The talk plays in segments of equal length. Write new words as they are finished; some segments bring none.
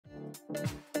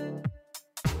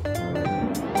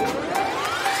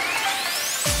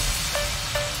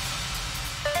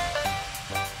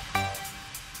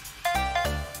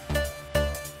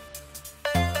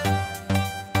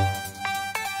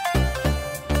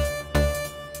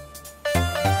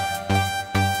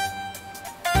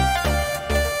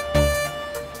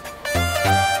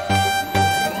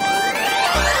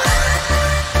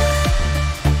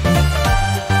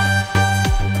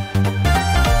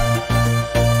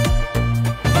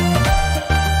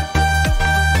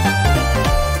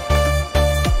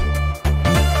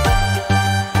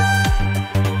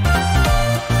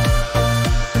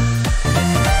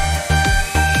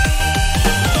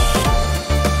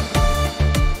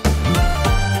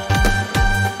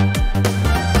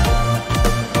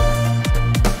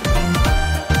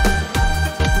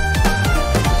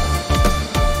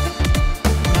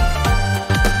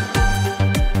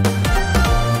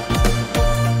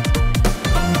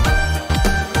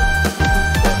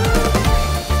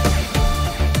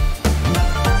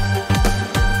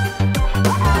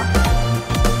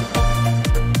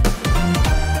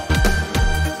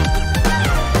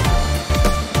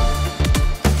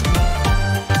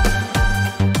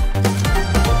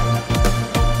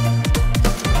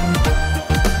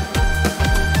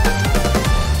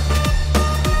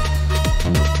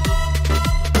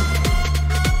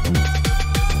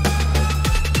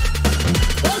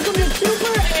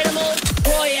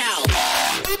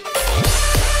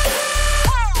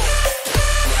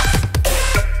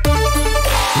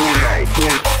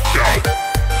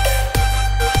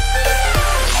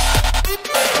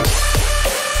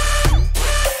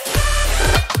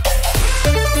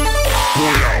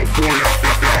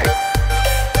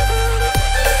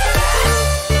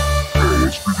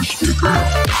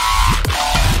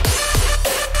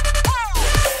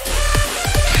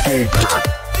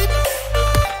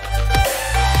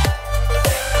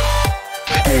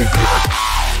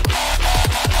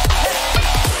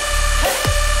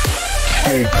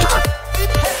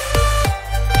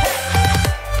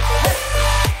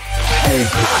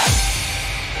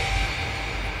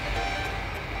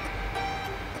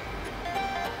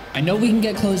I know we can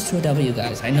get close to a W,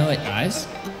 guys. I know it, guys.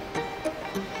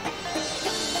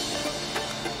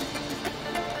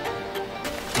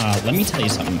 Let me tell you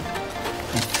something.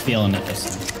 I'm feeling it this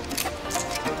time.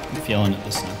 I'm feeling it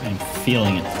this time. I'm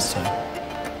feeling it this time.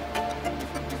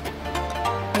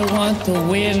 I want the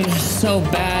win so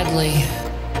badly.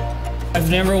 I've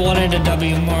never wanted a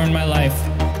W more in my life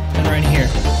than right here.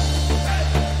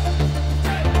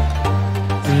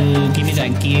 Ooh, give me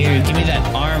that gear. Give me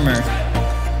that armor.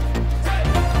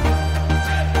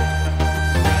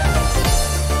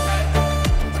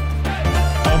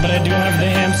 But I do have the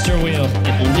hamster wheel.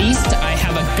 At least I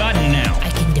have a gun now. I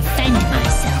can defend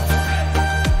myself.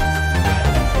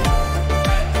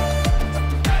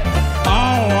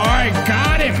 Oh, I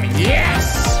got him!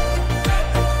 Yes!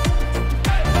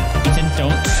 Ethan,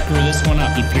 don't screw this one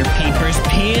up. Keep your papers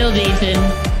peeled, Ethan.